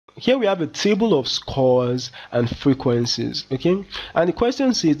here we have a table of scores and frequencies, okay? And the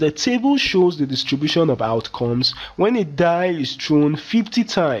question says the table shows the distribution of outcomes when a die is thrown 50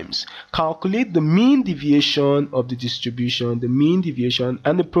 times. Calculate the mean deviation of the distribution, the mean deviation,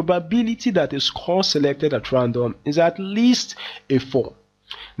 and the probability that a score selected at random is at least a 4.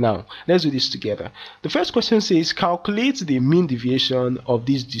 Now, let's do this together. The first question says calculate the mean deviation of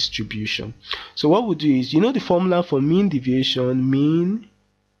this distribution. So what we'll do is, you know the formula for mean deviation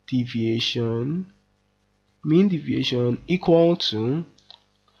equal to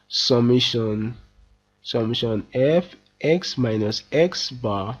summation f x minus x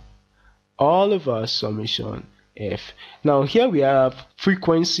bar all over summation f. Now here we have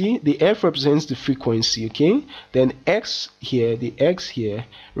frequency. The f represents the frequency, okay? Then x here, the x here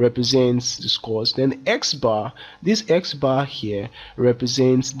represents the scores. Then x bar, this x bar here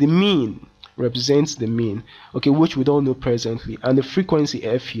represents the mean, okay, which we don't know presently, and the frequency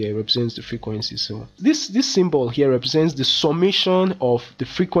f here represents the frequency. So this symbol here represents the summation of the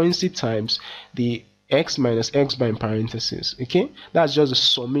frequency times the x minus x bar in parentheses, okay? That's just the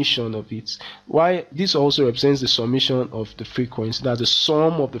summation of it. Why this also represents the summation of the frequency, that's the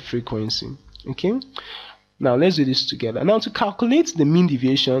sum of the frequency, okay? Now let's do this together. Now to calculate the mean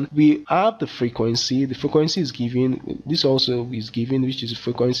deviation, we have the frequency is given, this also is given, which is the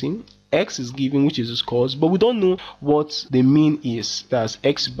frequency, x is given, which is the scores, but we don't know what the mean is, that's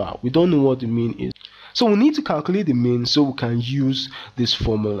x bar. We don't know what the mean is. So we need to calculate the mean so we can use this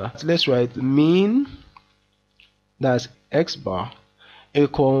formula. So let's write the mean, that's x bar,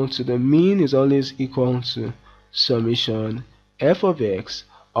 equal to the mean is always equal to summation f of x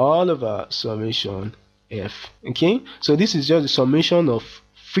all over summation f, okay? So this is just the summation of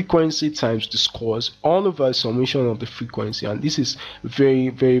frequency times the scores all over summation of the frequency, and this is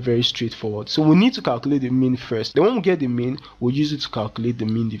very straightforward. So we need to calculate the mean first. Then when we get the mean, we'll use it to calculate the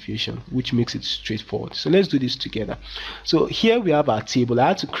mean deviation, which makes it straightforward. So let's do this together. So here we have our table. I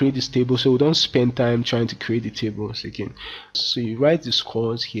had to create this table so we don't spend time trying to create the tables again. So you write the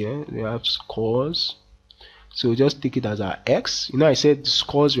scores here. We have scores. So just take it as our x. You know, I said the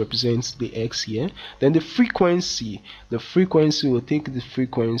scores represents the x here. Then the frequency will take the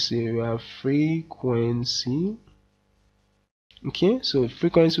frequency. We have frequency. Okay, so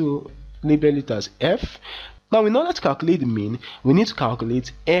frequency will label it as f. Now in order to calculate the mean, we need to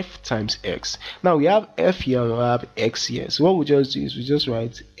calculate f times x. Now we have f here and we have x here. So what we just do is we just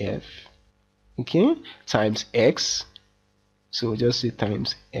write f, okay, times x. So we'll just say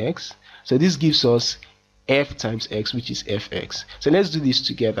times x. So this gives us f times x, which is fx. So let's do this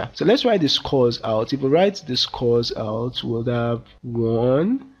together. So let's write the scores out. If we write the scores out, we'll have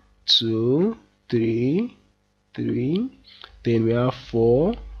 1, 2, 3, 3. Then we have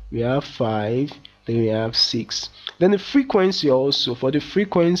 4, we have 5, then we have 6. Then the frequency also, for the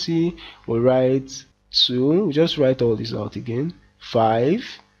frequency, we'll write 2. We just write all this out again. 5,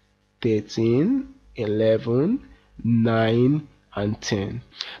 13, 11, 9, and 10.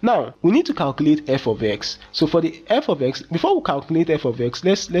 Now we need to calculate f of x. So for the f of x, before we calculate f of x,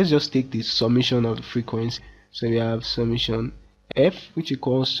 let's just take the summation of the frequency. So we have summation f, which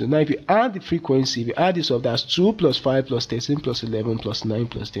equals to, now if you add the frequency, if you add this up, that's 2 plus 5 plus 13 plus 11 plus 9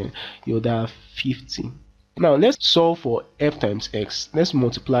 plus 10, you would have 50. Now let's solve for f times x. Let's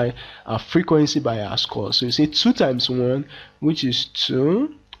multiply our frequency by our score. So you say 2 times 1, which is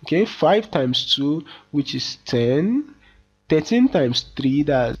 2, okay, 5 times 2, which is 10, 13 times 3,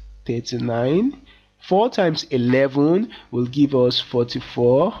 that's 39. 4 times 11 will give us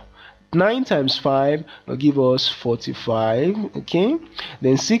 44. 9 times 5 will give us 45. Okay.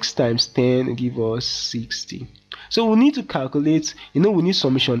 Then 6 times 10 will give us 60. So we need to calculate, you know, we need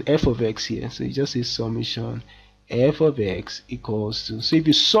summation f of x here. So you just say summation f of x equals to, so if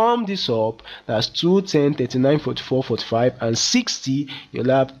you sum this up, that's 2, 10, 39, 44, 45, and 60, you'll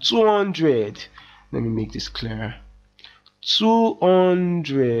have 200. Let me make this clearer.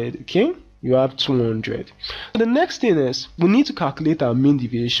 200, okay? You have 200. The next thing is we need to calculate our mean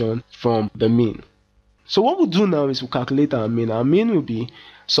deviation from the mean. So what we'll do now is we'll calculate our mean. Our mean will be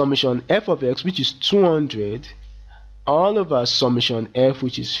summation f of x, which is 200, all over summation f,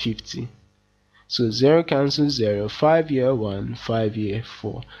 which is 50. So 0 cancels 0, 5 here 1, 5 here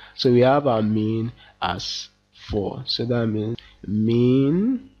 4. So we have our mean as 4. So that means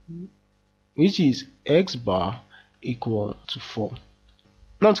mean, which is x bar, equal to 4.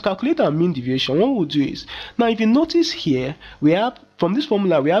 Now to calculate our mean deviation, what we'll do is, now if you notice here, we have, from this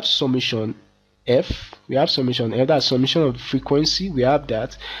formula, we have summation f, that's summation of the frequency, we have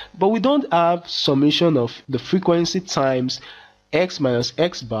that, but we don't have summation of the frequency times x minus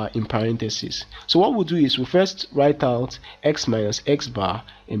x bar in parentheses. So what we'll do is we'll first write out x minus x bar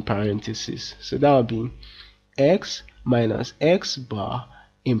in parentheses. So that will be x minus x bar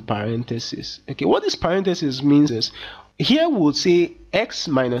in parentheses. Okay, what this parentheses means is here we'll say x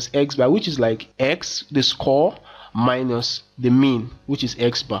minus x bar, which is like x, the score, minus the mean, which is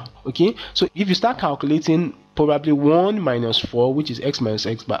x bar. Okay, so if you start calculating probably 1 minus 4, which is x minus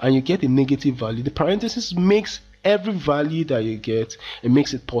x bar, and you get a negative value, the parenthesis makes every value that you get, it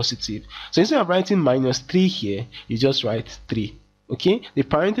makes it positive. So instead of writing minus 3 here, you just write 3. Okay, the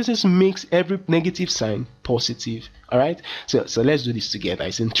parenthesis makes every negative sign positive. All right, so let's do this together.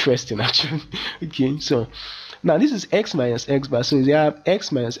 It's interesting actually. Okay, so now this is x minus x bar, so we have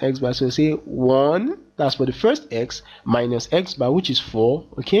x minus x bar, so say 1, that's for the first x, minus x bar, which is 4.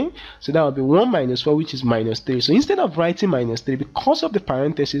 Okay, so that will be 1 minus 4, which is minus 3. So instead of writing minus 3, because of the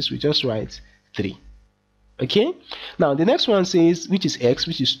parenthesis, we just write 3. Okay, now the next one says, which is x,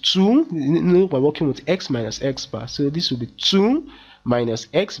 which is 2. We're working with x minus x bar, so this will be 2 minus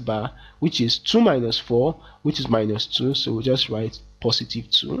x bar, which is 2 minus 4, which is minus 2, so we just write positive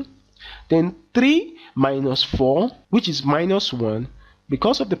 2. Then 3 minus 4, which is minus 1,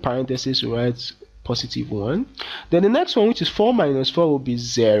 because of the parenthesis we write positive 1. Then the next one, which is 4 minus 4, will be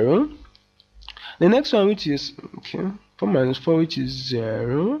 0. The next one, which is 4 minus 4, which is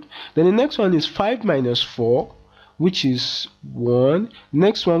 0. Then the next one is 5 minus 4, which is 1. The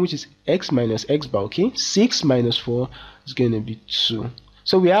next one, which is x minus x bar. 6 minus 4 is going to be 2.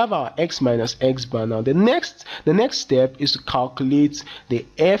 So we have our x minus x bar. Now the next step is to calculate the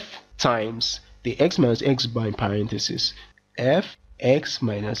f times the x minus x bar in parentheses. F x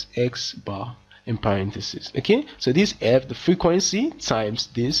minus x bar in parentheses. Okay, so this f, the frequency, times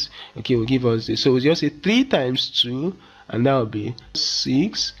this, will give us this. So we just say 3 times 2, and that will be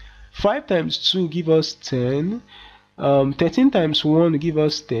 6. 5 times 2 give us 10. 13 times 1 will give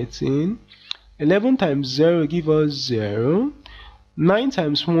us 13. 11 times 0 will give us 0. 9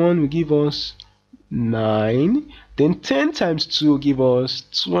 times 1 will give us 9. Then 10 times 2 will give us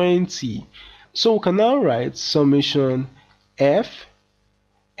 20. So we can now write summation f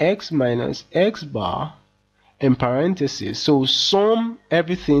x minus x bar in parentheses. So sum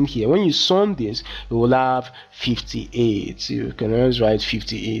everything here. When you sum this, you will have 58. You can always write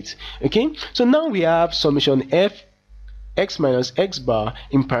 58. Okay, so now we have summation f x minus x bar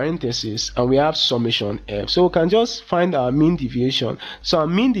in parentheses, and we have summation f. So we can just find our mean deviation. So our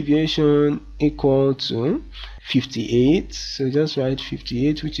mean deviation equal to 58. So just write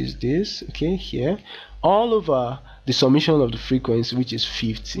 58, which is this, here, all over the summation of the frequency, which is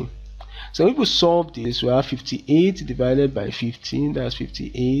 50. So if we solve this, we have 58 divided by 15, that's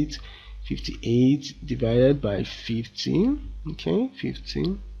 58. 58 divided by 15,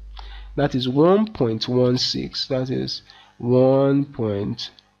 15. That is 1.16. That is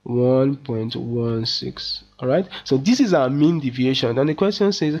 1.16. All right, so this is our mean deviation, and the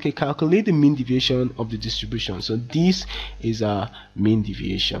question says, calculate the mean deviation of the distribution. So this is our mean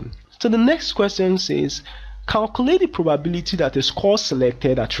deviation. So the next question says, calculate the probability that a score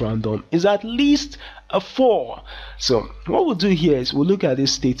selected at random is at least a 4. So what we'll do here is we'll look at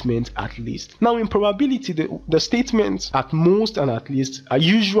this statement at least. Now in probability, the statements at most and at least are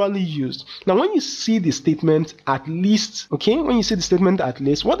usually used. Now when you see the statement at least, when you see the statement at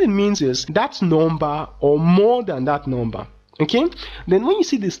least, what it means is that number or more than that number. Then when you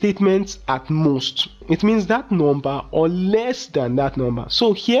see the statement at most, it means that number or less than that number.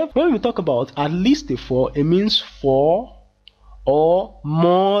 So here, when we talk about at least a 4, it means 4 or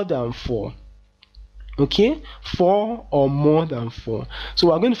more than 4. 4 or more than 4. So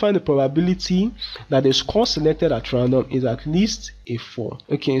we're going to find the probability that the score selected at random is at least a 4.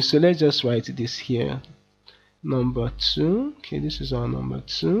 So let's just write this here. Number 2. This is our number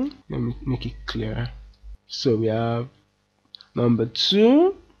 2. Let me make it clear. So we have number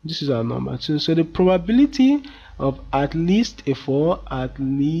 2. This is our number 2. So the probability of at least a 4,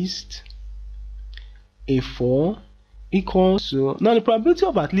 equals to, now the probability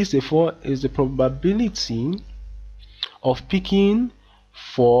of at least a 4 is the probability of picking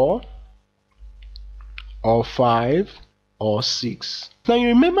 4 or 5 or 6. Now you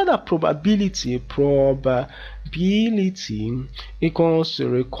remember that probability equals to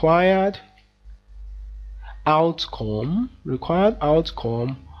required outcome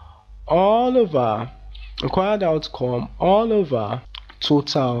all over the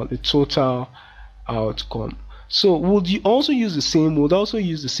total outcome. So would you also use the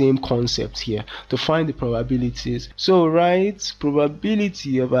same concept here to find the probabilities. So write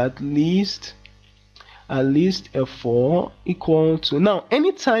probability of at least a 4 equal to, now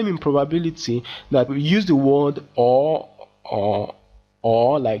anytime in probability that we use the word or or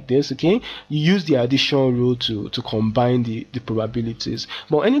like this. Okay, you use the addition rule to combine the probabilities.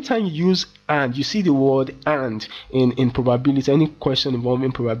 But anytime you use and, you see the word and in probability, any question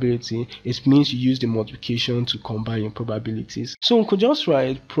involving probability, it means you use the multiplication to combine your probabilities. So we could just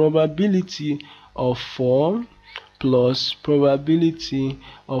write probability of 4 plus probability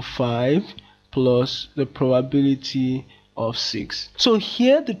of 5 plus the probability of 6. So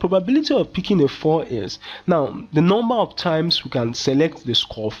here the probability of picking a 4 is, now the number of times we can select the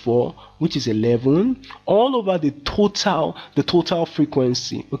score 4, which is 11, all over the total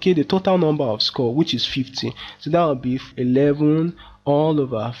frequency, okay, the total number of score, which is 50. So that will be 11 all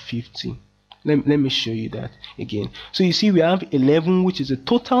over 50. Let me show you that again. So you see we have 11, which is the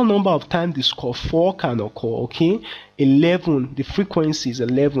total number of times the score 4 can occur, okay? 11, the frequency is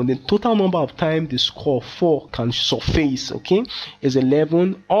 11. The total number of times the score 4 can surface, okay, is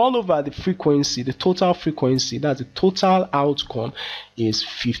 11 all over the frequency, the total frequency, that's the total outcome, is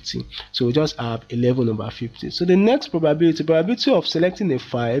 50. So we just have 11 over 50. So the next probability of selecting a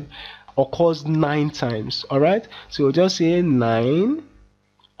 5 occurs 9 times, all right? So we'll just say 9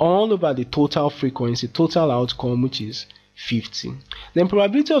 all over the total frequency, total outcome, which is 50. Then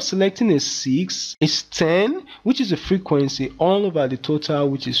probability of selecting a 6 is 10, which is the frequency, all over the total,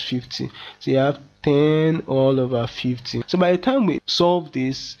 which is 50. So you have 10 all over 50. So by the time we solve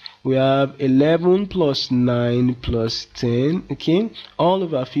this, we have 11 plus 9 plus 10, okay, all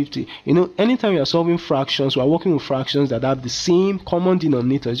over 50. You know, anytime you are solving fractions, we are working with fractions that have the same common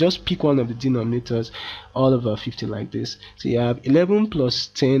denominators. Just pick one of the denominators, all over 50 like this. So you have 11 plus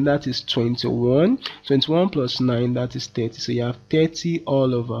 10, that is 21. 21 plus 9, that is 30. So you have 30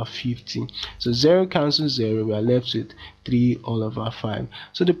 all over 50. So 0 cancels 0, we are left with 3 all over 5.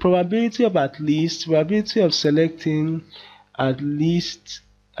 So the probability of selecting at least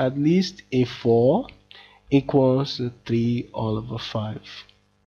a 4 equals 3 all over 5.